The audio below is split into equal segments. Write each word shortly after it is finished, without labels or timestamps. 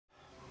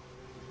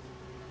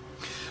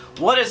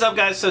What is up,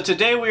 guys? So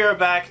today we are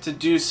back to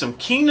do some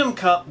Kingdom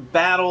Cup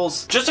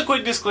battles. Just a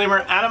quick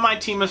disclaimer, out of my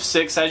team of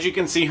 6, as you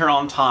can see here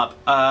on top,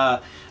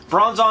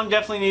 Bronzong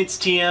definitely needs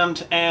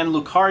TM'd and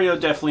Lucario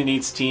definitely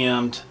needs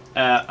TM'd.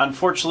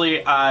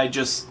 Unfortunately, I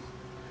just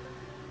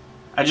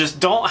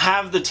don't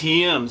have the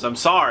TMs. I'm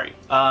sorry.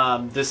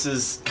 This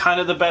is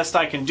kind of the best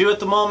I can do at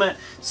the moment.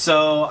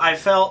 So I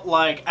felt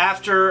like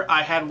after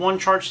I had one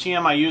charge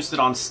TM, I used it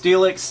on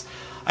Steelix.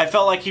 I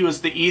felt like he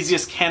was the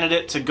easiest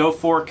candidate to go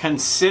for,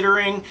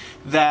 considering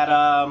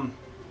that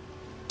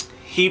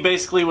he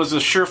basically was a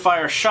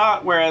surefire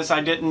shot, whereas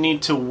I didn't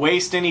need to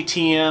waste any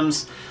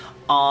TMs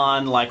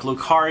on like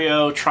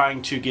Lucario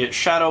trying to get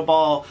Shadow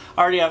Ball.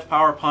 I already have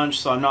Power Punch,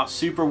 so I'm not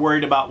super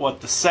worried about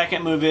what the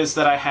second move is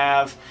that I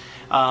have.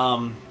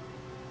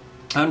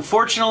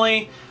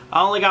 Unfortunately,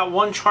 I only got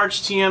one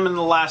charge TM in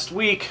the last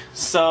week,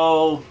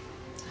 so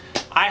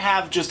I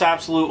have just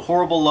absolute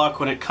horrible luck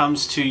when it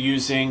comes to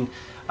using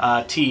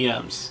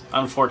TMs.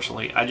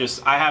 Unfortunately, I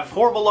have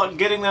horrible luck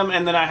getting them,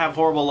 and then I have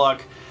horrible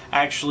luck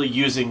actually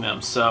using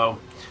them. So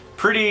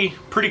pretty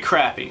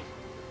crappy.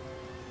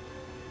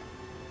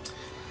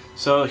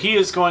 So he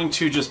is going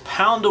to just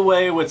pound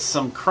away with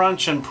some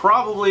crunch and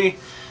probably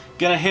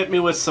gonna hit me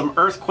with some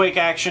earthquake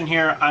action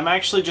here. I'm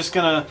actually just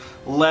gonna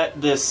let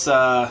this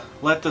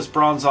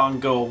Bronzong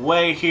go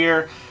away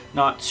here.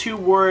 Not too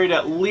worried.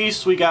 At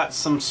least we got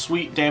some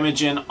sweet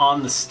damage in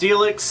on the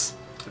Steelix.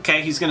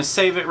 Okay, he's gonna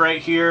save it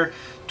right here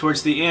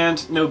towards the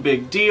end. No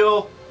big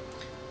deal.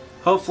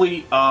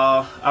 Hopefully,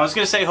 I was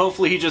gonna say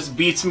hopefully he just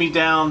beats me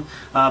down,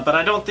 but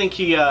I don't think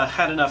he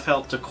had enough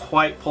health to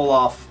quite pull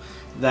off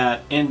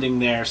that ending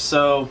there.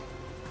 So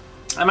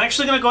I'm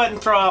actually going to go ahead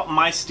and throw out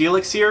my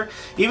Steelix here.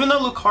 Even though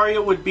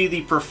Lucario would be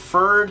the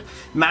preferred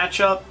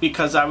matchup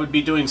because I would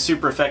be doing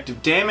super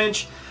effective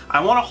damage,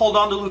 I want to hold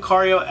on to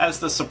Lucario as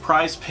the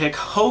surprise pick,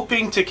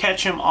 hoping to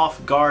catch him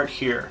off guard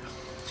here.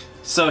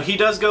 So he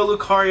does go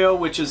Lucario,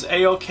 which is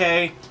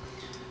a-okay.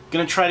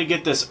 Going to try to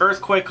get this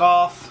Earthquake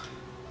off.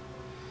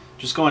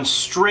 Just going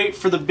straight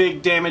for the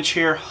big damage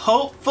here.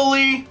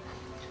 Hopefully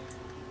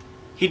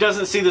he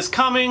doesn't see this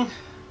coming.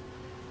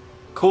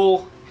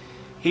 Cool.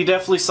 He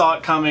definitely saw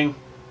it coming.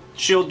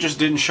 Shield just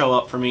didn't show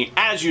up for me.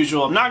 As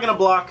usual, I'm not going to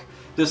block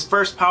this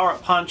first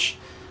power-up punch.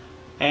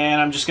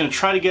 And I'm just going to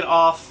try to get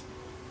off.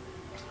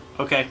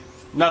 Okay,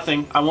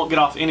 nothing. I won't get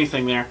off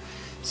anything there.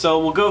 So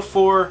we'll go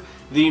for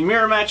the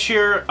mirror match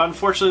here.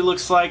 Unfortunately,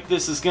 looks like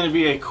this is going to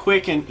be a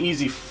quick and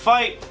easy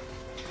fight.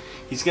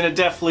 He's going to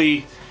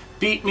definitely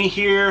beat me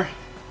here.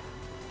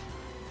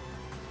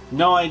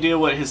 No idea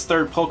what his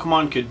third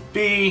Pokemon could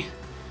be.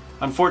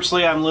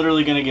 Unfortunately, I'm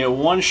literally going to get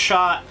one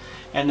shot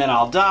and then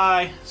I'll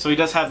die. So he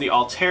does have the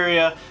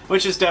Altaria,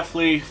 which is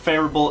definitely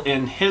favorable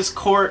in his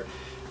court.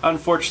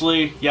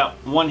 Unfortunately, yep,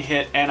 one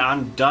hit and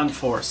I'm done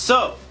for.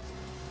 So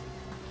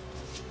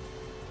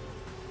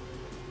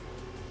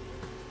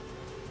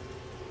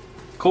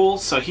cool,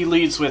 so he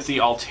leads with the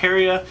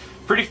Altaria.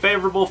 Pretty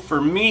favorable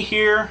for me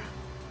here.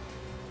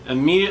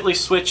 Immediately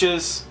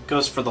switches,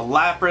 goes for the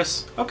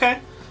Lapras. Okay.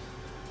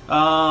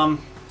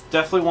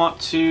 Definitely want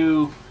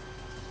to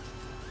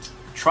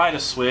try to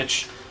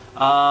switch.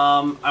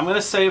 I'm going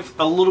to save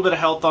a little bit of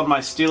health on my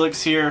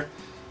Steelix here.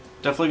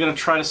 Definitely going to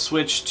try to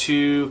switch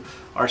to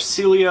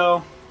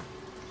Arcelio.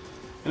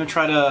 Going to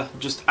try to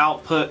just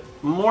output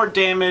more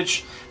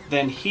damage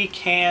than he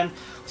can.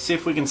 See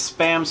if we can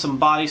spam some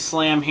Body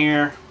Slam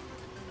here.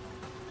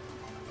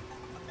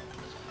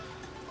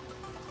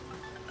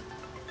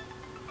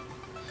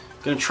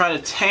 Going to try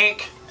to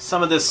tank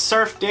some of this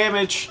Surf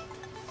damage.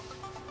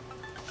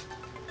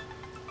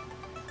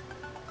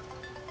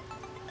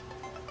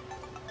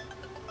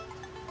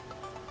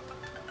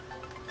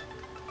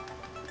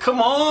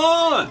 Come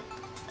on!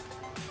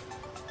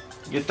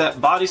 Get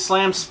that Body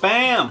Slam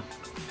spam.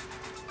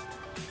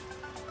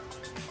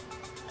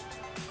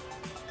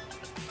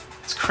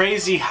 It's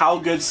crazy how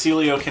good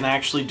Celio can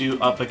actually do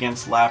up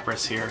against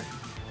Lapras here.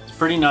 It's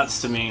pretty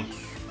nuts to me.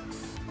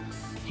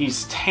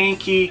 He's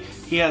tanky.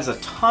 He has a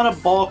ton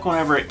of bulk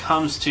whenever it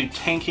comes to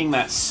tanking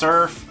that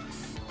Surf.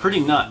 Pretty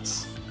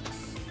nuts.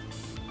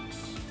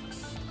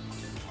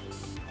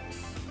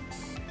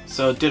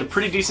 So did a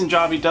pretty decent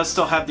job. He does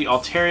still have the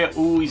Altaria.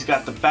 Ooh, he's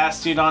got the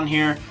Bastion on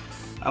here.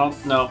 I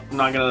don't know. I'm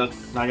not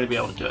gonna be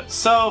able to do it.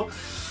 So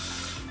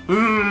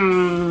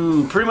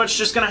pretty much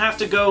just gonna have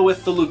to go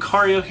with the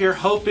Lucario here,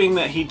 hoping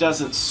that he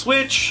doesn't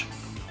switch.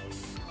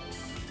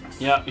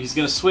 Yeah, he's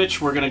gonna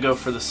switch. We're gonna go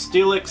for the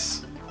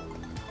Steelix.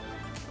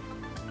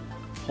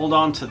 Hold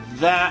on to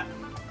that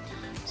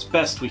as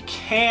best we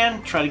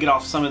can. Try to get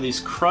off some of these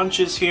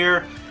crunches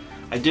here.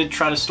 I did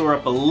try to store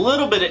up a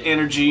little bit of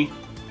energy.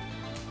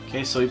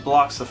 Okay, so he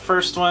blocks the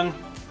first one.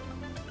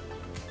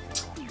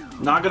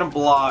 Not gonna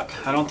block.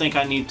 I don't think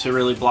I need to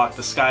really block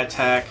the Sky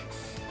Attack.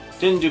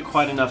 Didn't do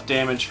quite enough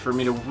damage for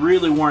me to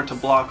really warrant a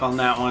block on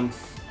that one.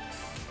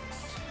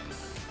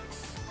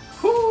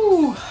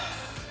 Whew.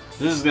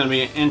 This is gonna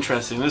be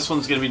interesting. This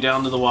one's gonna be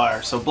down to the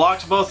wire. So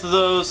blocked both of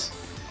those.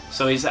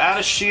 So he's out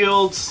of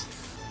shields.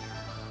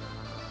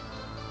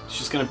 He's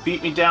just gonna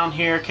beat me down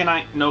here. Can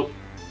I? Nope.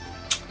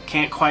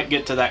 can't quite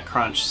get to that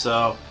crunch.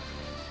 So,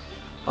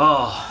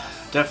 oh,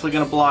 definitely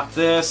gonna block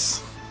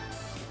this.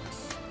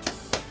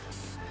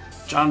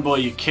 John Boy,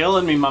 you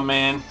killing me, my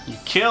man. You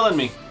killing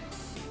me.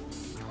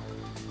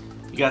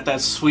 You got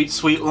that sweet,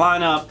 sweet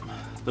lineup.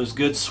 Those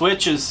good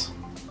switches.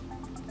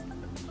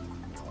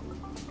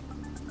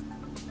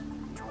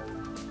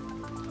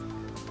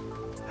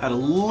 Had a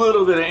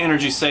little bit of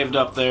energy saved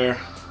up there.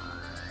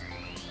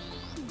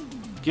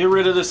 Get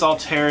rid of this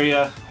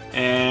Altaria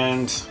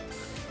and...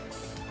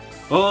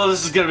 oh,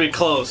 this is gonna be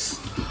close.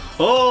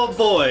 Oh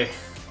boy.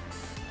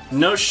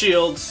 No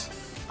shields.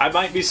 I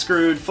might be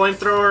screwed.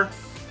 Flamethrower.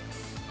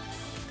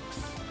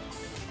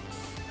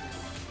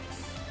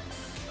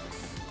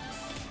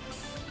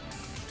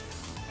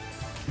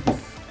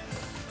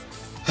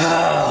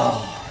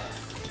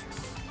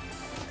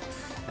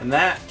 And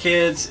that,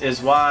 kids,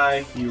 is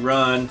why you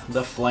run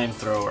the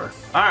Flamethrower.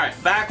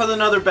 Alright, back with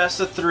another best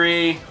of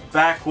 3.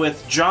 Back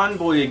with John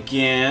Boy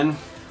again.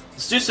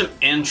 Let's do some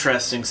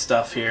interesting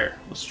stuff here.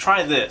 Let's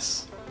try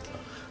this.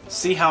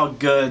 See how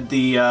good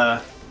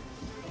the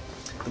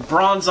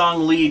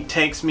Bronzong lead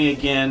takes me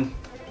again.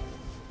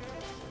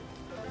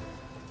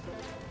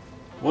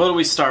 What do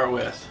we start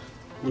with?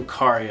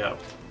 Lucario.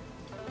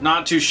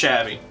 Not too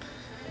shabby.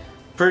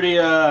 Pretty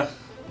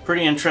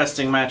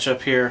interesting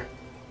matchup here.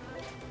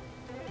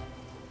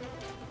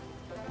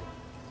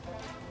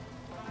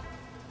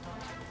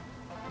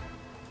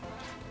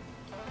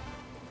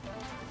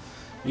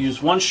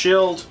 Use one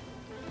shield,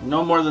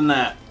 no more than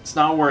that. It's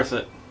not worth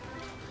it.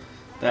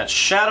 That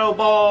Shadow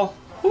Ball,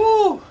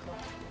 whoo!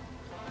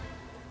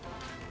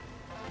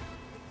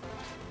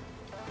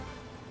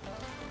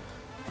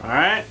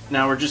 Alright,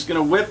 now we're just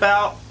gonna whip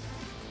out.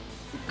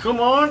 Come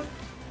on!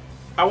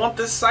 I want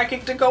this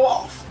Psychic to go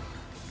off.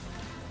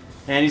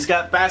 And he's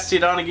got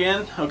Bastiodon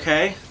again,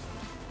 okay.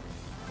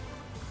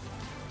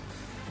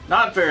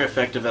 Not very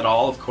effective at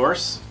all, of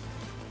course.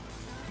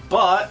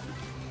 But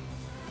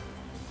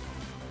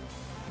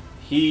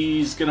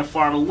he's going to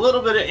farm a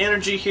little bit of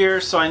energy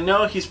here, so I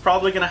know he's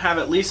probably going to have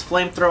at least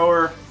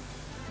Flamethrower.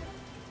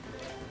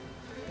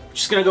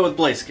 Just going to go with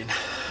Blaziken.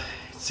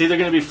 It's either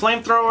going to be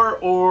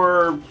Flamethrower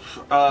or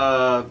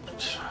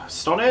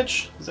Stone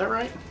Edge. Is that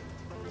right?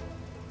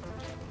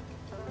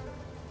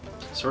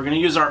 So we're going to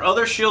use our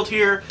other shield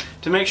here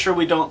to make sure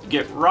we don't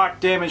get rock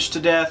damage to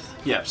death.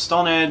 Yep,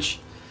 Stone Edge.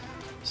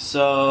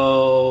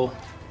 So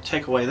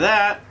take away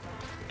that.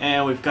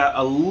 And we've got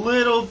a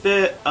little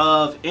bit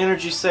of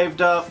energy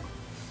saved up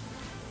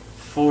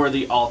for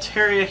the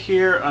Altaria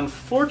here.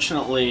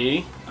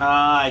 Unfortunately,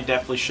 I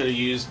definitely should have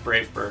used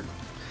Brave Bird.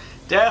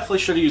 Definitely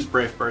should have used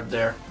Brave Bird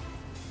there.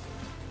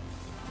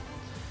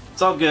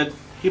 It's all good.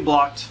 He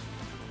blocked.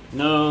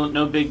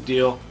 No big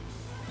deal.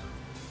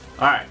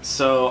 Alright,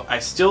 so I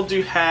still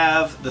do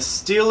have the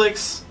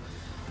Steelix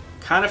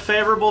kind of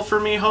favorable for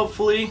me,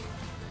 hopefully.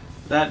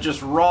 That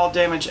just raw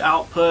damage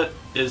output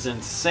is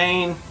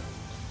insane.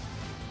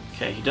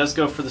 Okay, he does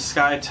go for the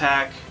Sky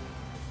Attack.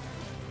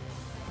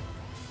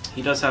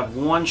 He does have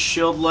one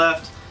shield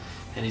left,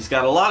 and he's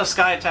got a lot of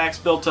Sky Attacks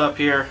built up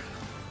here.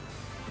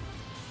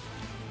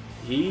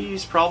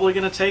 He's probably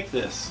going to take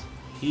this.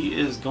 He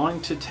is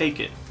going to take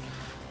it.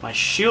 My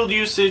shield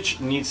usage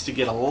needs to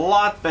get a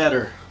lot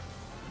better.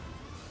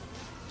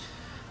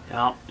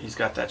 Now, he's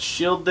got that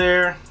shield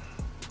there.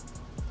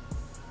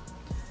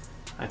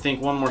 I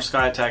think one more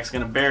Sky Attack is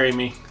going to bury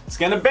me. It's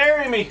going to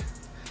bury me!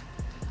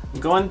 I'm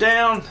going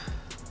down.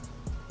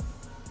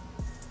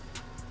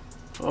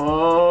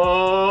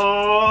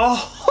 Oh,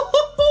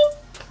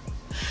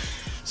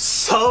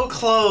 so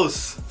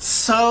close,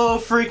 so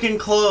freaking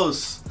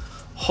close.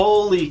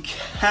 Holy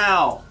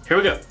cow. Here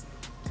we go.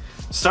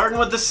 Starting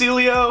with the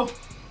Celio.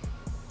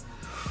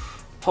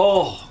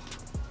 Oh,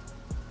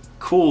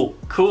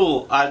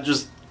 cool. I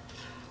just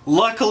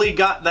luckily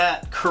got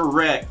that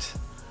correct.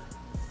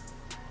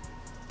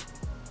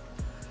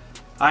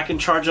 I can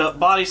charge up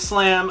Body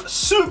Slam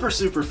super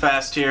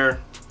fast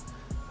here.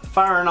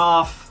 Firing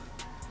off.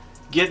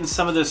 Getting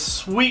some of this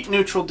sweet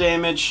neutral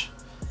damage.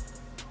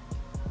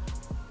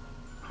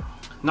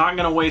 Not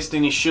going to waste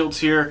any shields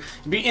here.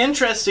 It'd be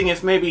interesting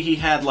if maybe he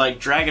had like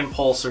Dragon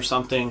Pulse or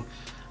something.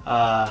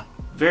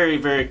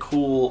 Very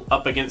cool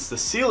up against the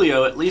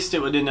Celio. At least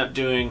it would end up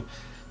doing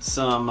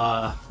some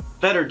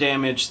better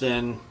damage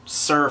than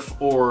Surf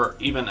or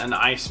even an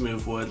Ice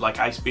move would, like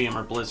Ice Beam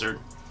or Blizzard.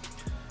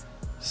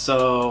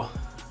 So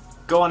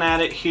going at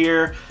it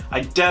here.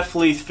 I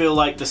definitely feel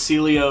like the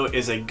Celio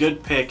is a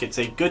good pick. It's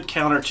a good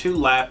counter to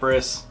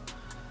Lapras.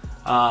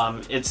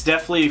 It's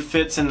definitely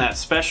fits in that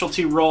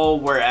specialty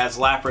role, whereas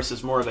Lapras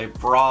is more of a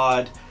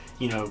broad,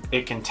 you know,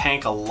 it can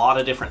tank a lot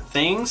of different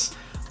things.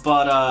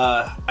 But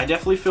I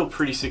definitely feel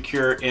pretty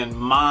secure in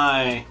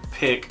my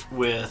pick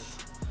with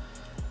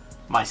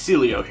my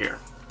Celio here.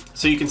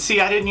 So you can see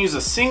I didn't use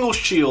a single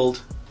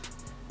shield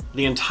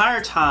the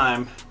entire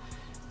time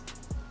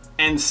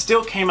and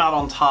still came out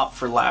on top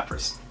for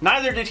Lapras.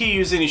 Neither did he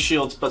use any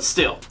shields, but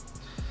still,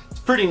 it's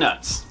pretty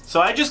nuts.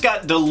 So I just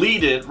got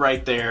deleted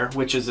right there,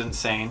 which is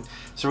insane.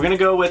 So we're gonna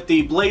go with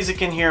the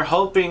Blaziken here,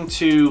 hoping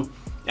to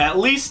at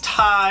least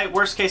tie.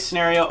 Worst case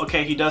scenario,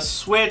 okay, he does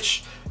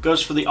switch,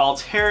 goes for the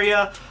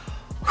Altaria.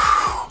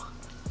 Whew.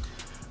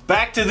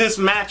 Back to this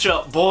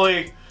matchup,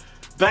 boy.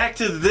 Back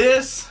to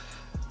this.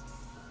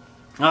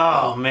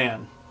 Oh,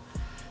 man.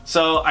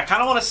 So I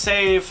kind of want to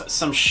save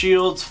some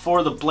shields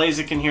for the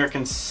Blaziken here,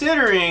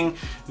 considering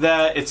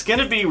that it's going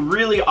to be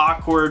really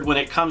awkward when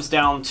it comes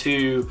down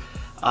to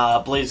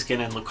Blaziken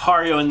and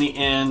Lucario in the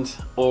end,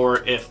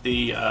 or if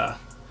the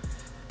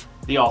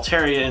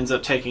Altaria ends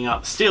up taking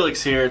out the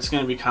Steelix here, it's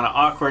going to be kind of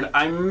awkward.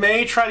 I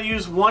may try to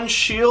use one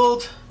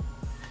shield.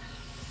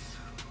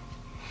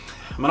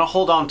 I'm going to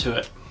hold on to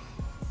it.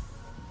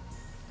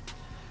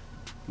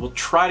 We'll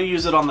try to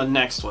use it on the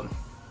next one,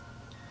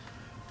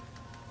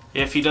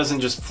 if he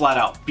doesn't just flat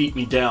out beat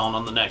me down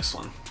on the next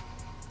one.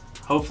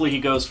 Hopefully he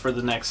goes for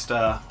the next,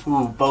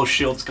 ooh, both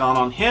shields gone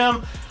on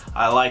him.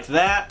 I like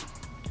that.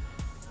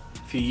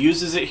 If he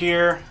uses it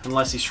here,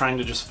 unless he's trying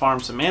to just farm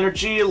some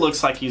energy, it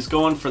looks like he's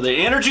going for the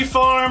energy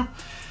farm.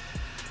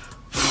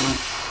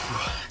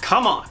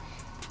 Come on.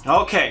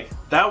 Okay,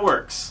 that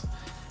works.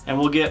 And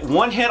we'll get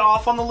one hit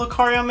off on the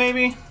Lucario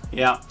maybe?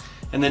 Yeah.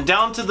 And then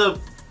down to the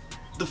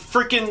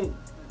freaking...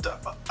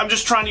 I'm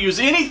just trying to use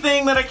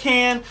anything that I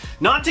can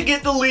not to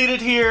get deleted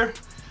here.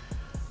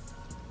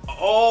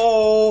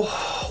 Oh,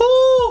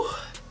 whew.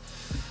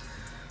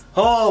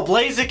 Oh,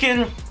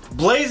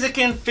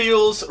 Blaziken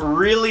feels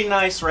really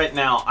nice right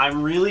now.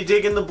 I'm really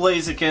digging the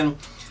Blaziken.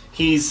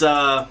 He's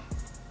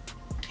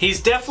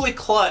definitely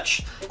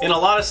clutch in a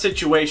lot of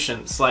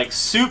situations, like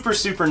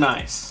super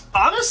nice.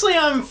 Honestly,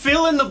 I'm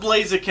feeling the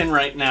Blaziken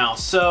right now,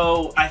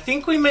 so I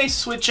think we may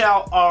switch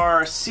out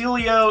our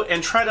Celio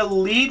and try to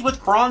lead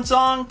with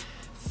Bronzong,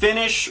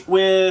 finish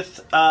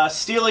with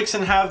Steelix,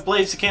 and have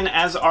Blaziken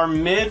as our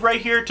mid right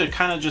here to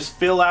kind of just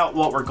fill out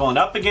what we're going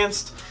up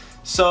against.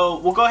 So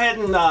we'll go ahead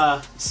and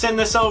send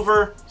this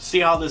over,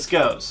 see how this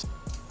goes.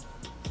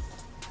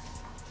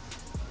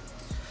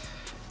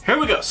 Here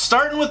we go,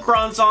 starting with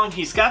Bronzong.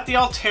 He's got the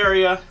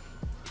Altaria.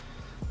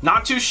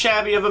 Not too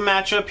shabby of a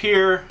matchup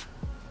here.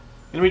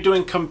 Gonna be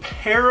doing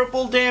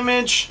comparable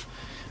damage,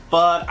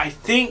 but I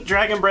think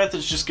Dragon Breath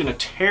is just gonna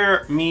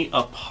tear me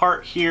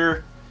apart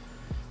here.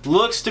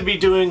 Looks to be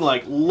doing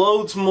like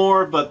loads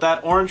more, but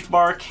that orange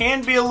bar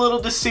can be a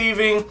little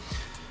deceiving.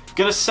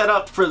 Gonna set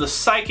up for the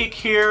Psychic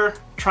here,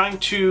 trying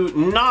to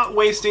not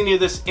waste any of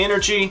this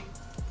energy.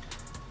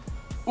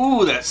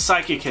 Ooh, that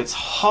Psychic hits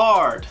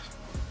hard.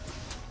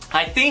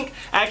 I think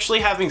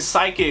actually having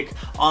Psychic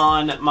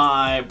on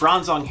my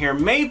Bronzong here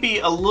may be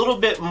a little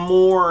bit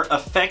more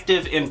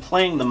effective in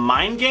playing the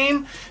mind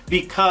game,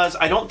 because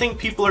I don't think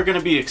people are going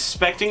to be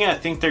expecting it. I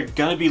think they're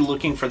going to be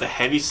looking for the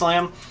Heavy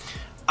Slam.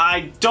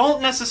 I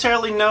don't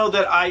necessarily know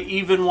that I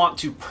even want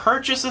to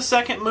purchase a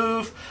second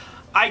move.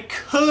 I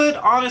could,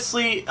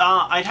 honestly,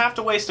 I'd have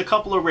to waste a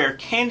couple of rare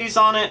candies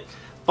on it,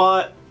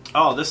 but,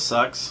 oh, this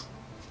sucks.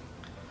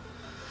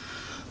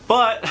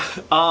 But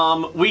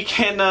we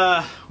can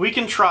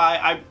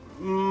try.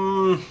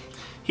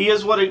 He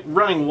is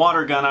running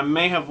Water Gun. I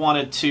may have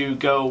wanted to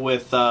go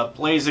with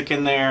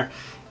Blaziken there.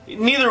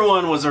 Neither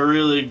one was a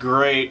really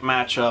great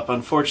matchup.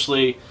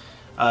 Unfortunately,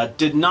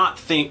 did not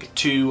think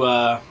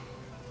to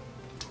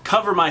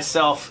cover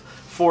myself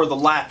for the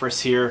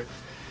Lapras here.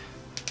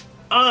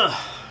 Kind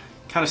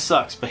of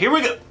sucks, but here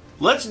we go.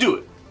 Let's do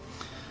it.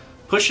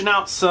 Pushing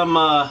out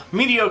some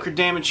mediocre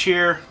damage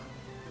here.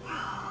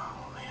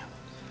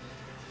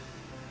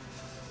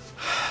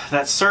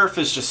 That Surf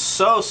is just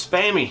so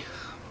spammy.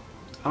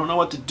 I don't know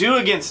what to do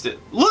against it.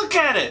 Look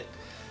at it!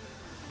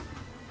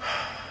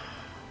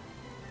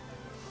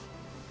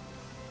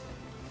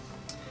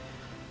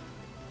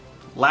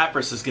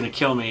 Lapras is gonna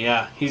kill me,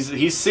 yeah.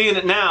 He's seeing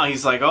it now.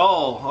 He's like,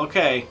 oh,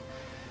 okay.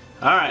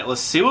 Alright,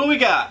 let's see what we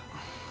got.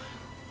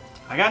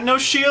 I got no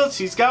shields.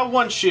 He's got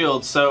one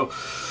shield, so...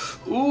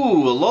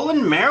 Ooh,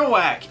 Alolan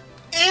Marowak.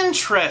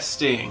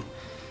 Interesting.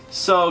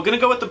 So, gonna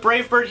go with the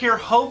Brave Bird here,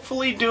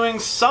 hopefully doing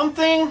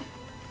something.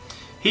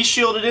 He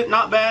shielded it,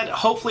 not bad.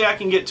 Hopefully I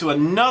can get to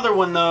another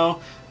one though.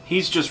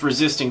 He's just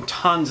resisting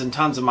tons and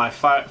tons of my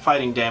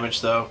fighting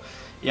damage though.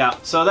 Yeah,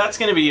 so that's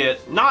going to be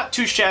it. Not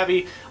too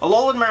shabby.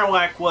 Alolan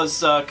Marowak was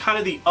kind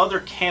of the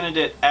other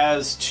candidate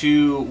as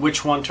to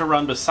which one to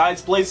run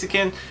besides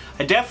Blaziken.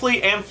 I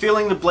definitely am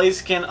feeling the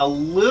Blaziken a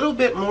little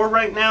bit more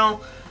right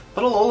now,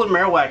 but Alolan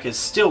Marowak is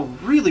still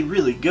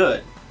really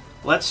good.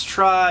 Let's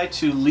try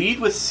to lead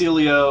with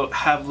Celio,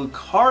 have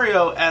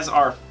Lucario as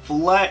our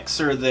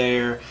flexer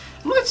there.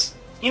 And let's...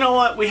 You know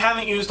what? We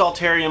haven't used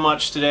Altaria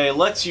much today.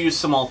 Let's use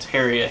some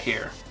Altaria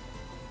here.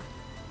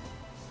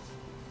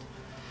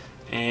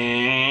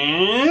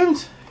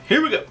 And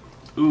here we go.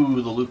 Ooh,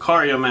 the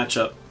Lucario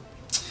matchup.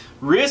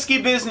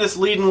 Risky business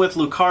leading with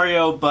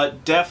Lucario,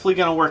 but definitely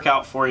going to work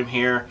out for him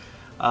here.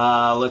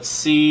 Let's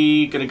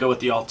see. Going to go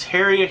with the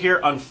Altaria here.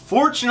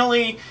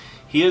 Unfortunately,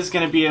 he is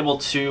going to be able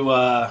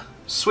to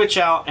switch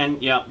out and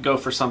go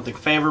for something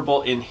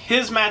favorable in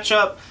his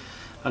matchup.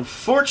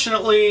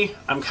 Unfortunately,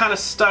 I'm kind of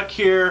stuck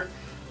here.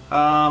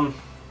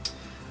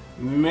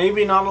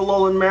 Maybe not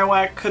Alolan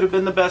Marowak could have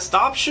been the best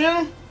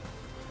option.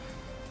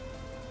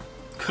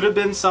 Could could have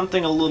been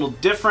something a little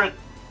different.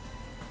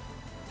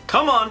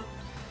 Come on.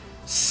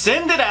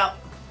 Send it out.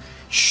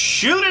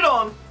 Shoot it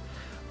on.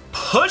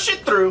 Push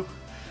it through.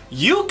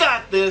 You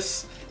got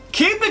this.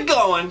 Keep it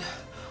going.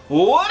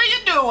 What are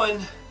you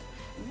doing?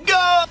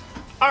 Go!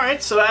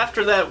 Alright, so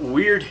after that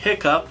weird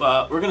hiccup,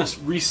 we're going to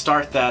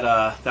restart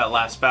that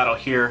last battle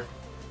here.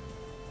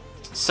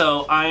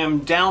 So I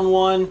am down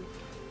 1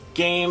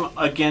 game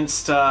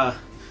against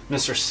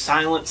Mr.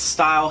 Silent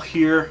Style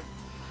here.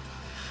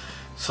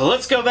 So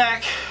let's go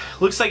back.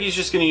 Looks like he's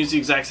just going to use the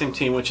exact same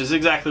team, which is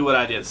exactly what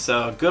I did.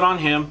 So good on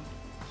him.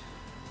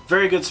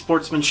 Very good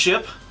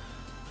sportsmanship.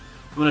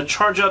 I'm going to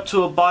charge up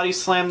to a body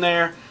slam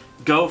there.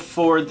 Go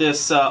for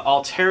this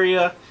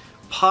Altaria.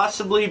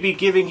 Possibly be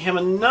giving him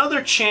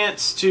another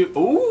chance to...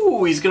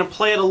 Ooh, he's going to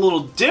play it a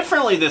little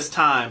differently this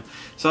time.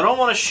 So I don't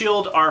want to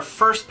shield our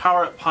first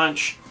power-up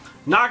punch.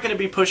 Not going to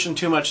be pushing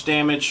too much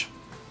damage.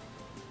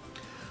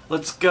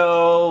 Let's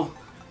go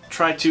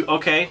try to...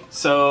 Okay,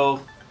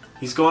 so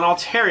he's going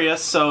Altaria,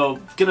 so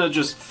going to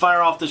just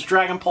fire off this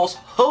Dragon Pulse.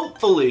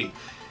 Hopefully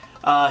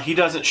he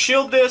doesn't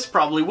shield this.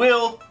 Probably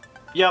will.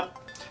 Yep,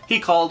 he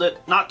called it.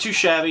 Not too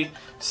shabby.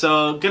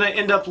 So going to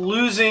end up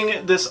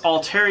losing this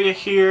Altaria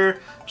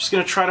here. Just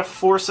going to try to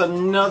force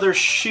another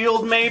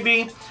shield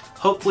maybe.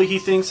 Hopefully he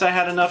thinks I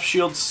had enough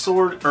shield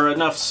sword or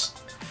enough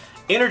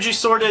energy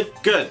sorted.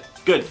 Good,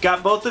 good.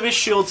 Got both of his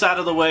shields out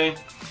of the way.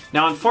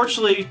 Now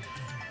unfortunately,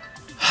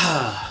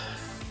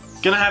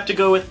 gonna have to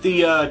go with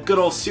the good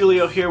old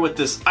Celio here with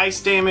this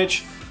ice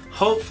damage.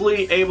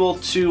 Hopefully able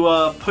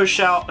to push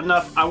out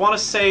enough. I want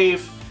to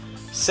save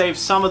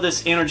some of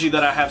this energy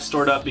that I have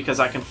stored up because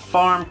I can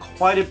farm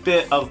quite a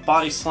bit of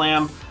body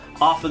slam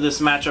off of this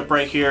matchup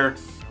right here.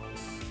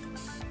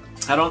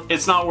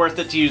 It's not worth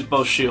it to use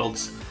both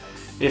shields.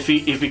 If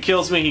he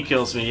kills me, he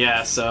kills me.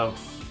 Yeah, so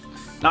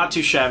not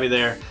too shabby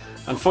there.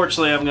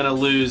 Unfortunately, I'm gonna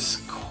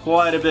lose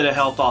quite a bit of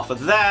health off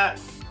of that.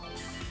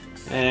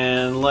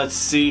 And let's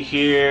see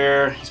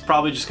here. He's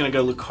probably just gonna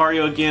go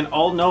Lucario again.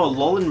 Oh no, a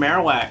Alolan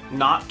Marowak.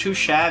 Not too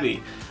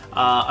shabby.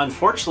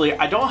 Unfortunately,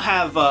 I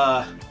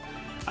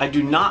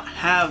do not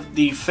have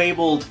the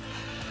fabled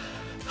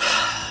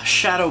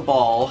Shadow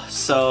Ball,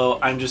 so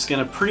I'm just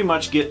gonna pretty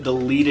much get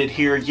deleted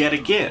here yet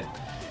again.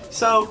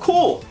 So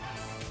cool.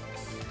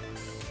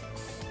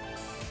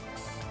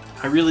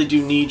 I really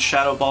do need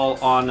Shadow Ball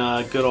on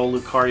good old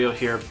Lucario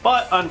here,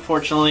 but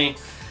unfortunately,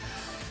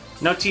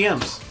 no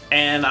TMs.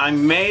 And I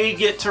may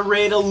get to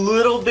raid a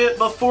little bit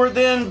before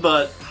then,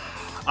 but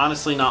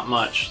honestly not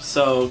much.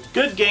 So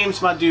good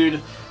games, my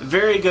dude.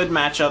 Very good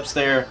matchups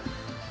there.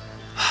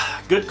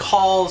 Good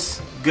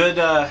calls, good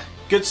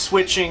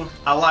switching.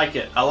 I like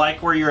it. I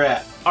like where you're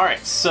at. All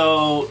right,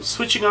 so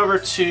switching over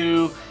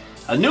to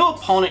a new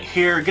opponent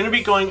here. Going to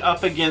be going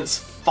up against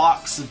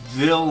Fox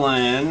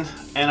Villain,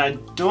 and I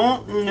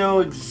don't know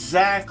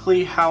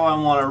exactly how I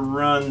want to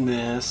run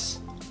this.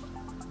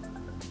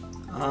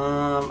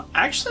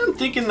 Actually, I'm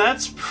thinking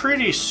that's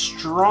pretty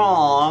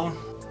strong.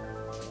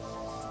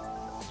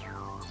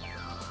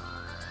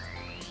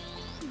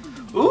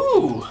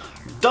 Ooh,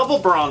 double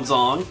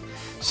Bronzong.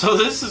 So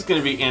this is going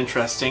to be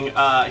interesting.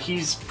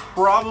 He's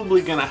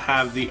probably going to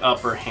have the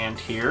upper hand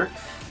here,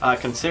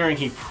 considering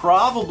he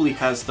probably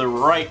has the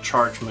right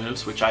charge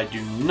moves, which I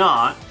do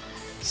not.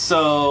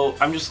 So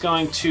I'm just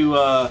going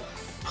to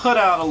put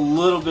out a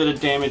little bit of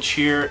damage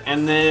here,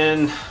 and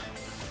then,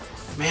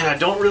 man, I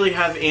don't really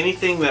have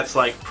anything that's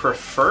like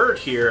preferred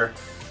here.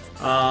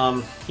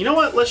 You know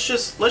what? Let's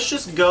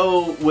just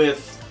go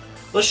with.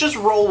 Let's just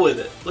roll with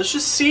it. Let's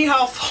just see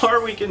how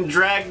far we can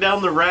drag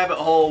down the rabbit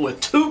hole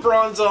with 2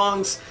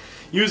 Bronzongs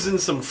using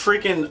some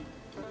freaking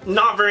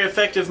not very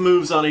effective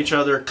moves on each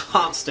other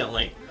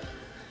constantly.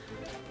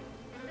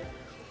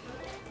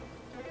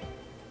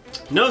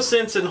 No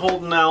sense in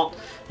holding out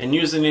and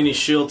using any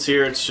shields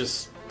here.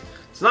 It's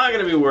not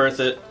going to be worth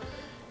it.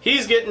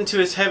 He's getting to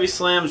his heavy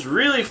slams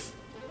really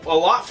a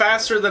lot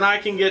faster than I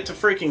can get to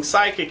freaking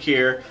Psychic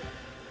here.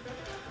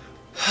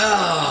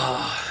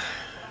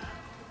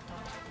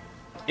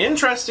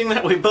 Interesting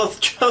that we both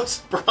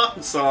chose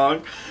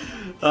Bronzong.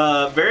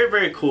 Very,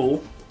 very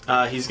cool.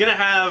 He's going to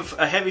have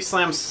a heavy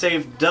slam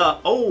saved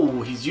up.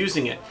 Oh, he's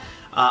using it.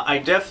 I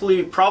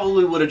definitely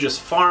probably would have just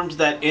farmed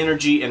that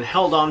energy and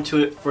held on to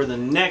it for the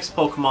next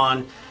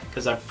Pokemon,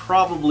 because I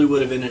probably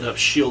would have ended up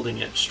shielding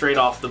it straight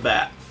off the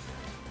bat.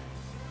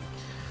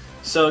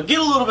 So get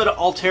a little bit of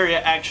Altaria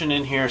action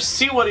in here.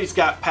 See what he's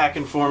got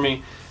packing for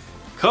me.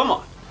 Come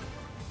on.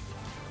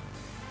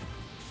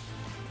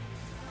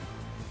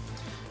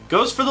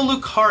 Goes for the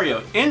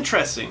Lucario.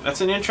 Interesting. That's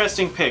an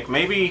interesting pick.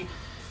 Maybe...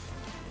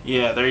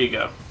 Yeah, there you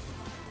go.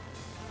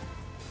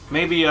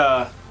 Maybe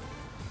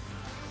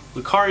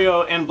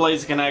Lucario and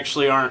Blaziken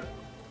actually aren't...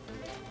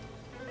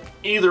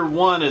 Either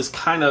one is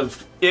kind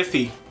of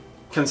iffy,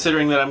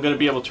 considering that I'm going to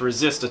be able to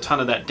resist a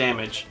ton of that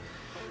damage.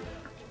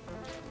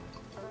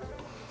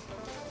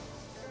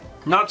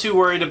 Not too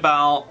worried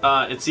about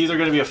it's either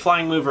going to be a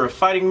flying move or a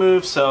fighting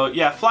move. So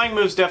yeah, flying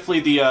move's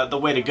definitely the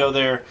way to go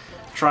there.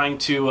 Trying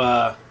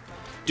to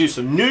do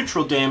some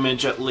neutral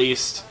damage at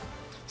least.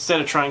 instead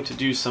of trying to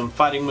do some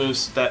fighting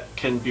moves that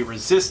can be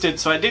resisted.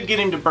 So I did get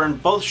him to burn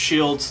both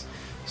shields,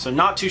 so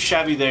not too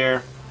shabby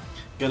there.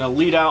 Gonna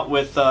lead out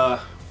with,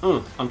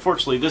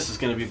 unfortunately this is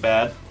gonna be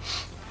bad.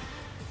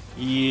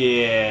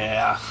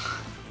 Yeah.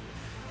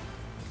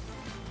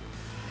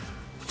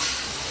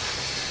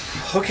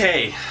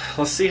 Okay,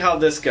 let's see how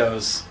this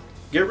goes.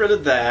 Get rid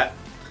of that.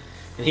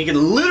 And he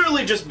can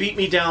literally just beat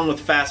me down with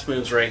fast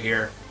moves right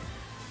here.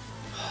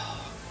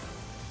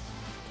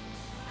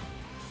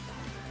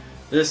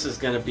 This is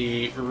going to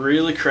be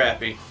really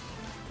crappy.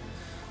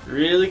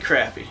 Really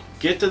crappy.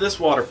 Get to this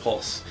water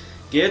pulse.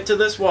 Get to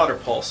this water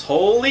pulse.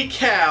 Holy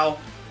cow.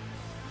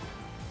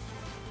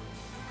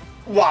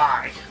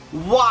 Why?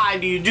 Why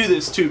do you do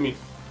this to me?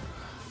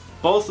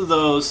 Both of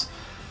those.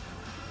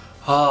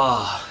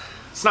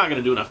 It's not going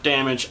to do enough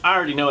damage. I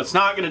already know it's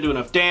not going to do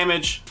enough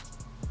damage.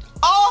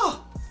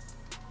 Oh!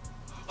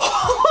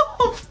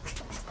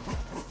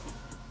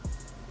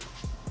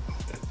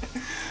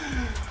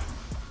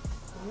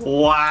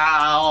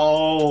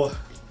 Wow.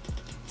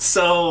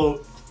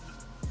 So,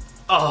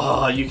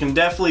 you can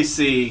definitely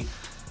see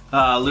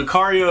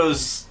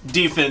Lucario's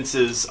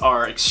defenses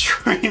are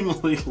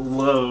extremely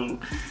low.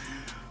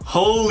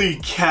 Holy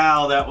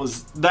cow, that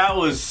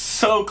was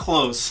so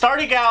close.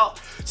 Starting out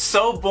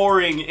so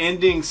boring,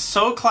 ending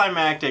so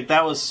climactic.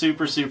 That was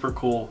super, super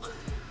cool.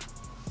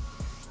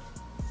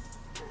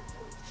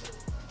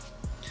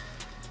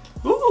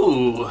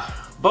 Ooh,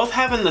 both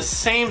having the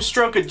same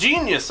stroke of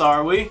genius,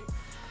 are we?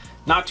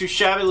 Not too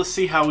shabby. Let's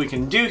see how we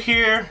can do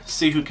here.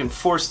 See who can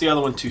force the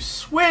other one to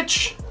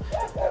switch.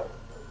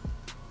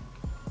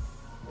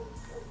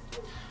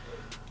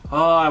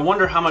 I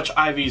wonder how much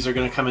IVs are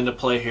going to come into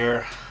play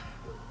here.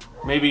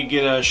 Maybe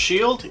get a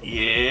shield?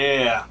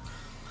 Yeah.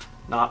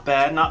 Not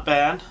bad, not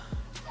bad.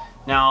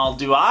 Now,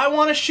 do I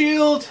want a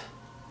shield?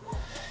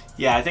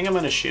 Yeah, I think I'm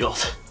going to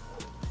shield.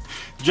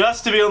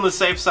 Just to be on the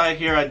safe side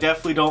here, I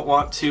definitely don't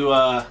want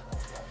to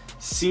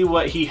see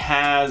what he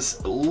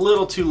has a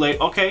little too late.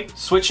 Okay,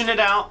 switching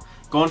it out.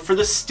 Going for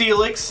the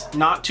Steelix.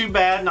 Not too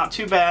bad, not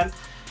too bad.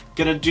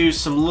 Gonna do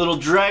some little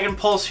Dragon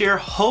Pulse here.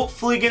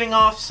 Hopefully getting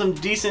off some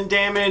decent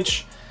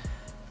damage.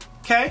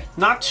 Okay,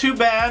 not too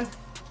bad.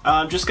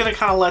 I'm just gonna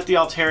kind of let the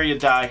Altaria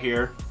die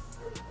here.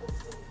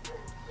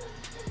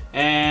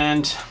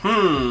 And,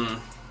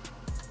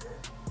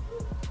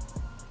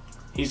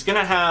 he's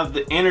gonna have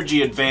the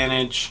energy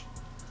advantage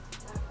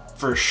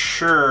for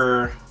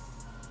sure.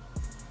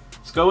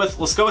 Let's go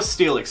with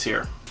Steelix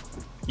here.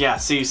 Yeah,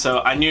 see, so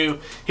I knew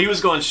he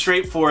was going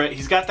straight for it.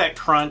 He's got that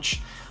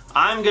crunch.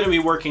 I'm gonna be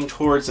working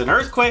towards an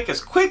Earthquake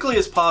as quickly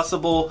as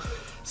possible,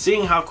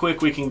 seeing how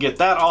quick we can get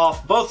that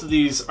off. Both of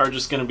these are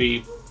just gonna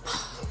be,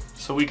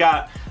 so we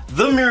got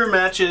the mirror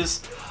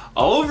matches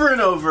over and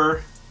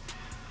over.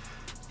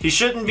 He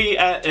shouldn't be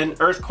at an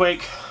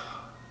Earthquake.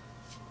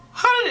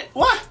 How did it,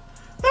 what?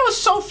 That was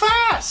so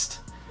fast.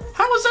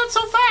 How was that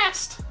so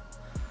fast?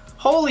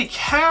 Holy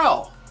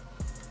cow.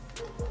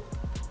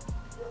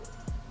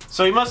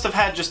 So he must have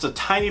had just a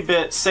tiny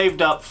bit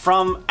saved up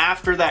from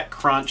after that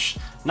crunch.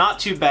 Not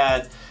too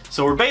bad.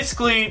 So we're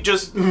basically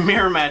just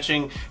mirror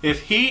matching.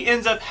 If he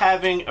ends up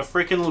having a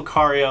freaking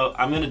Lucario,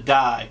 I'm gonna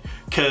die.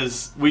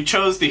 Because we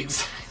chose the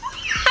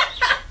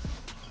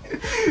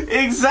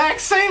exact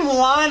same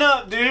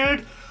lineup,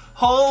 dude.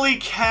 Holy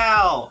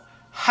cow.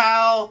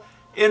 How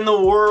in the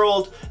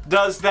world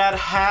does that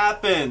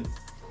happen?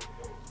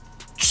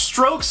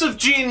 Strokes of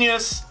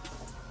genius.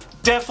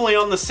 Definitely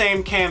on the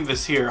same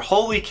canvas here.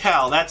 Holy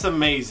cow, that's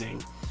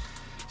amazing.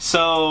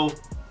 So,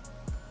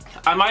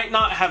 I might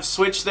not have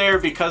switched there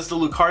because the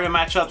Lucario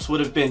matchups would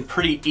have been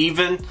pretty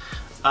even.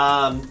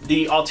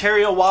 The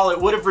Altaria, while it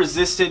would have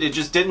resisted, it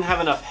just didn't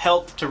have enough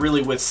health to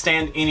really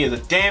withstand any of the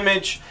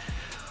damage.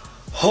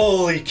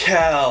 Holy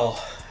cow.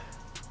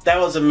 That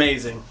was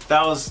amazing.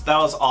 That was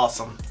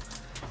awesome.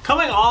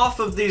 Coming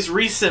off of these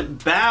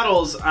recent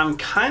battles, I'm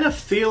kind of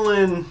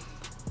feeling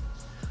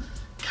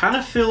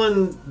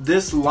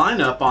this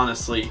lineup,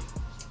 honestly.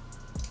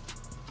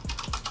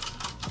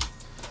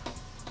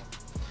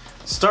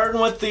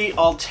 Starting with the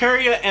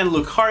Altaria and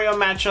Lucario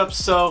matchup,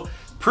 so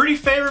pretty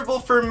favorable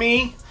for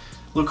me.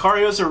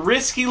 Lucario's a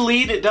risky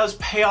lead. It does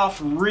pay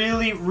off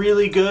really,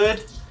 really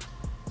good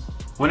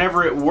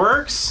whenever it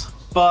works,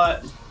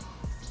 but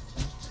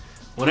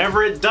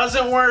whenever it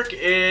doesn't work,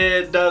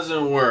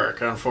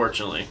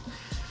 unfortunately.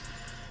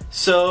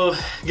 So,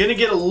 gonna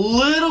get a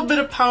little bit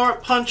of power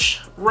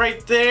punch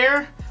right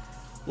there.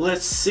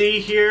 Let's see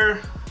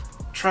here.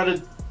 Try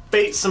to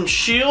bait some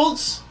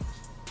shields.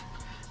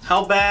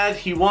 How bad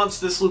he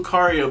wants this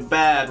Lucario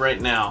bad right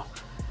now.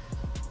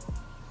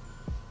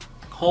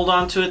 Hold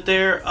on to it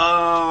there.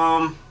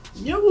 Yeah,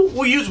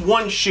 we'll use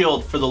one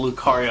shield for the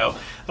Lucario.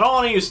 I don't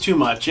want to use too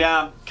much.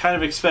 Yeah, kind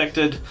of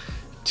expected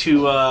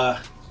to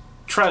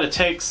try to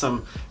take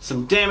some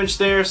damage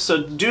there.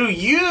 So do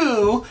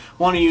you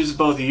want to use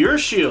both of your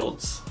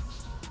shields?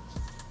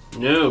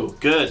 No.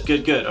 Good,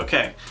 good, good.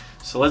 Okay.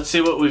 So let's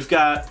see what we've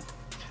got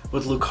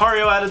with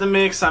Lucario out of the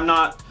mix. I'm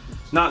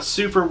not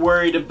super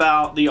worried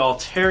about the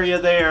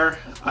Altaria there.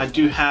 I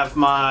do have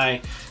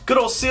my Good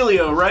old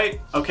Celio,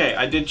 right? Okay,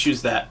 I did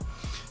choose that.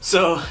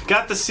 So,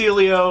 got the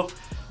Celio,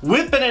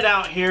 whipping it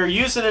out here,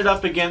 using it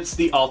up against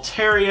the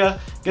Altaria.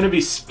 Gonna be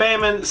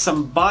spamming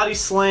some body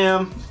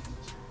slam.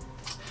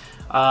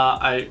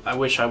 I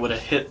wish I would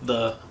have hit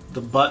the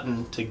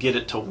button to get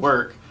it to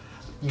work.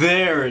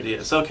 There it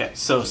is. Okay,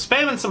 so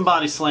spamming some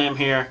body slam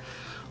here.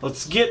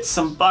 Let's get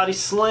some body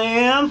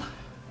slam.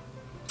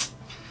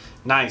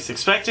 Nice.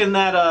 Expecting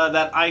that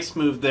that ice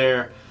move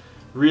there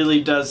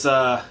really does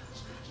a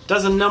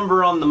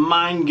number on the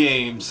mind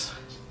games.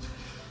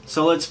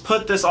 So let's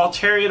put this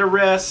Altaria to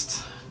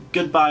rest.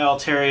 Goodbye,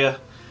 Altaria.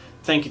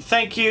 Thank you,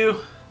 thank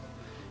you.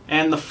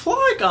 And the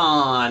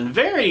Flygon.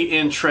 Very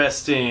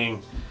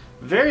interesting.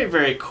 Very,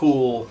 very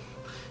cool.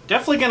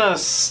 Definitely gonna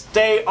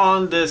stay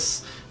on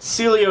this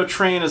Celio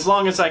train as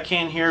long as I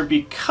can here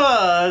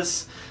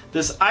because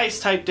this ice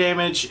type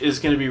damage is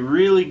gonna be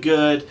really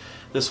good.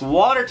 This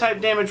water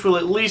type damage will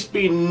at least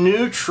be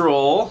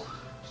neutral.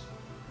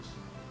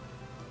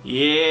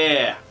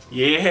 Yeah,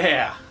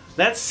 yeah.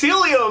 That's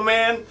Celio,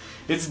 man.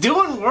 It's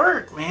doing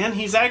work, man.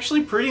 He's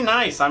actually pretty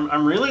nice.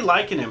 I'm really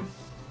liking him.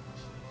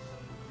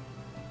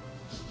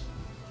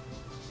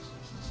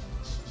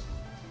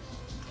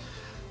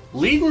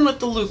 Leading with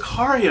the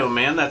Lucario,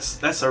 man.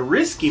 That's a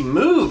risky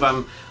move.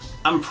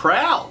 I'm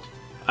proud.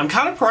 I'm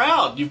kind of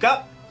proud. You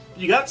got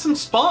some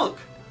spunk.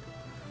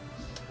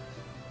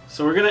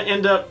 So we're gonna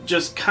end up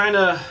just kind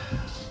of.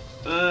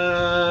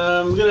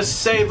 I'm gonna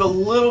save a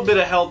little bit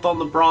of health on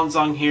the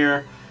Bronzong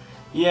here.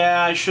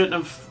 Yeah, I shouldn't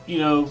have, you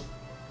know,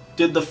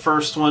 did the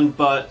first one,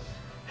 but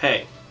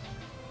hey.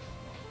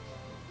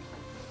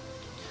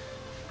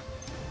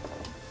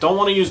 Don't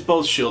want to use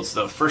both shields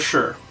though, for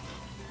sure.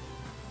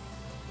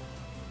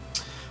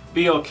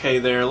 Be okay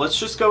there. Let's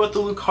just go with the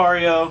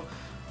Lucario.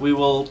 We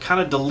will kind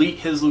of delete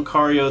his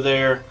Lucario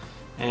there,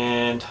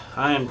 and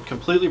I am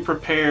completely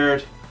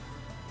prepared.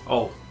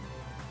 Oh.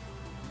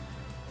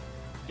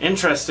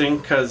 Interesting,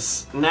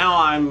 because now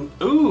I'm...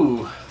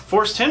 Ooh,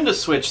 forced him to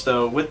switch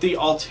though with the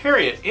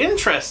Altaria.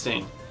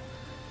 Interesting.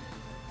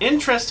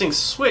 Interesting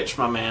switch,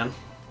 my man.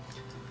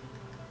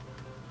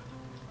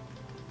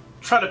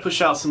 Try to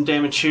push out some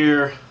damage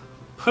here.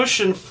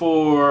 Pushing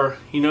for...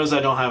 He knows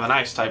I don't have an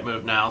ice type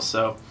move now,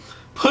 so...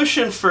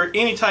 Pushing for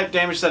any type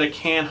damage that I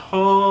can.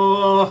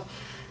 Oh,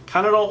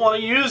 kind of don't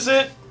want to use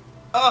it.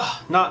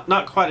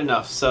 Not quite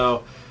enough.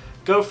 So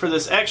go for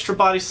this extra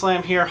body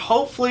slam here.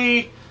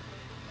 Hopefully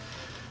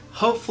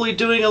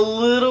doing a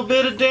little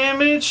bit of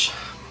damage.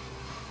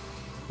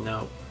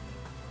 No.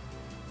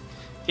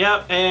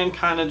 Yep, and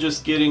kind of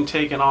just getting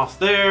taken off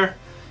there.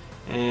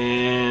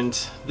 And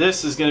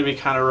this is going to be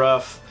kind of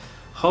rough.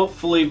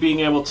 Hopefully being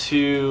able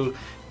to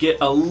get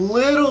a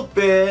little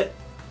bit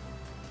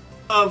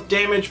of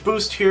damage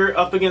boost here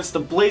up against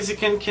the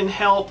Blaziken can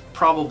help.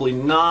 Probably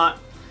not.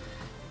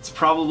 It's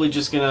probably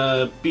just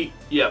gonna be,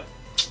 yep,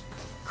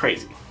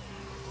 crazy.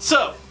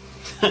 So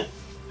the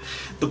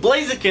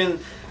Blaziken,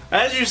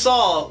 as you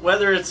saw,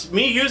 whether it's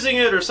me using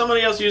it or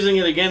somebody else using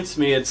it against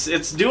me,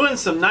 it's doing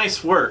some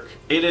nice work.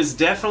 It is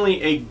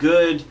definitely a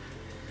good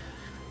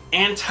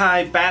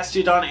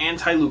anti-Bastiodon,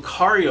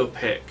 anti-Lucario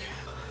pick.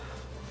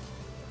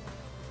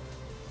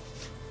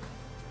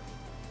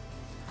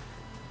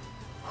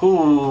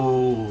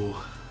 Ooh.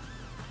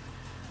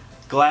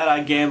 Glad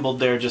I gambled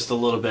there just a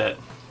little bit.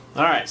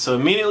 Alright, so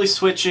immediately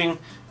switching,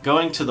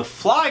 going to the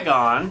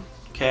Flygon.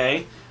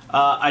 Okay.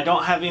 I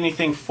don't have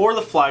anything for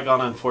the Flygon,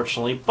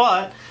 unfortunately,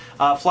 but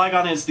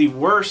Flygon is the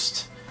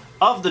worst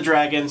of the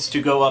dragons to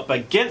go up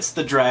against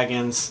the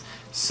dragons.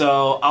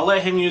 So I'll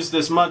let him use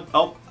this mud.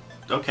 Oh,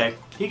 okay.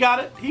 He got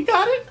it. He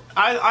got it.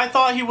 I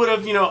thought he would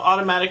have, you know,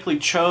 automatically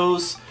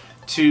chose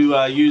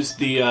to use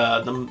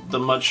the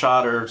Mud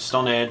Shot or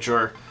Stone Edge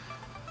or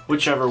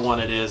whichever one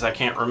it is. I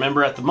can't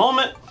remember at the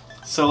moment.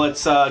 So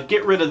let's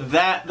get rid of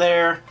that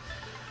there.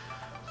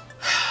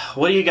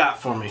 What do you got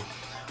for me?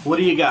 What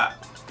do you got?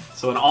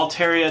 So an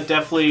Altaria,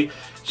 definitely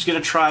just going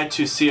to try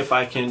to see if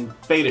I can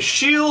bait a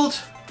shield.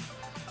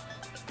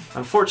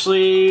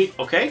 Unfortunately,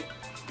 okay.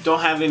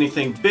 Don't have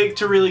anything big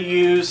to really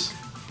use.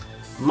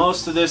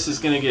 Most of this is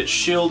going to get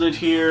shielded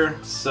here.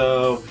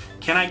 So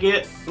can I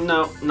get...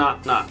 No,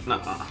 not.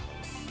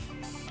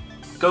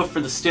 Go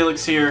for the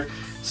Steelix here.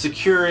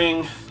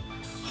 Securing...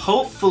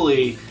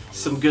 hopefully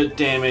some good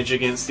damage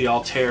against the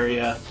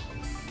Altaria.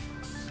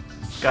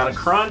 Got a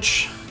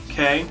Crunch.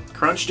 Okay,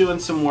 Crunch doing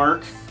some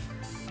work.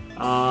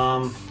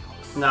 Nah,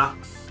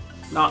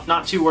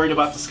 not too worried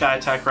about the Sky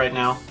Attack right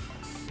now.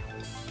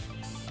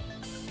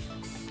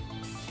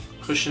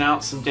 Pushing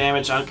out some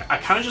damage. I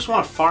kind of just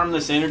want to farm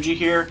this energy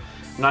here.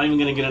 I'm not even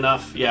going to get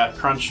enough. Yeah,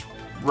 Crunch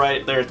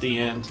right there at the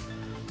end.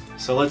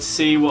 So let's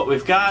see what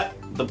we've got.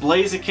 The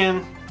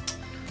Blaziken.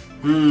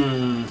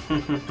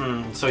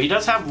 So he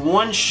does have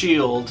one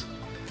shield.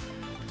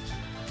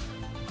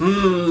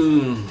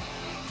 Ooh.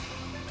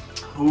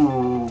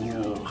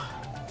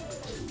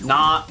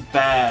 Not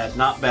bad,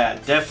 not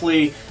bad.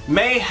 Definitely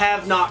may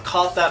have not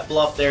caught that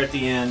bluff there at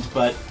the end,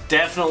 but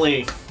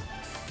definitely.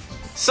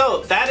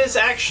 So that is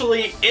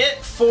actually it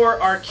for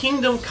our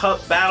Kingdom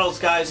Cup battles,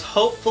 guys.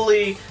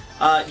 Hopefully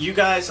you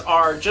guys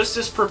are just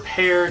as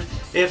prepared,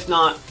 if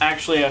not,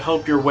 actually, I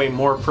hope you're way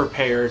more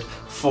prepared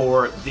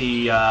for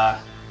the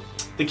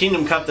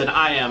Kindom Cup than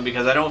I am,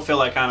 because I don't feel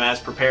like I'm as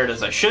prepared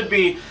as I should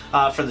be.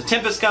 For the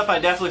Tempest Cup, I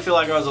definitely feel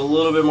like I was a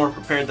little bit more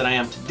prepared than I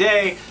am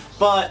today,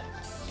 but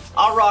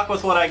I'll rock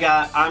with what I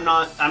got. I'm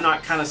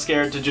not kind of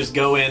scared to just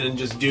go in and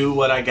just do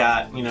what I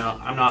got. You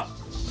know,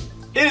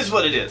 it is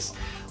what it is.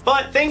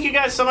 But thank you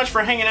guys so much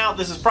for hanging out.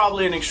 This is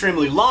probably an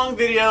extremely long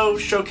video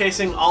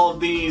showcasing all of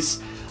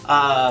these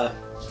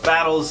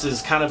battles.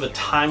 Is kind of a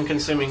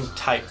time-consuming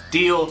type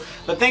deal.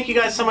 But thank you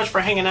guys so much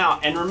for hanging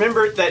out. And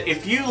remember that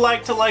if you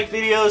like to like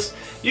videos,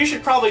 you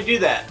should probably do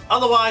that.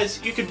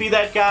 Otherwise, you could be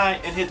that guy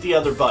and hit the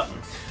other button.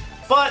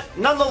 But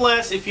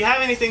nonetheless, if you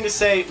have anything to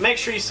say, make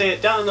sure you say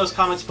it down in those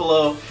comments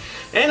below.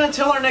 And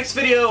until our next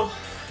video,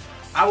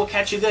 I will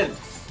catch you then.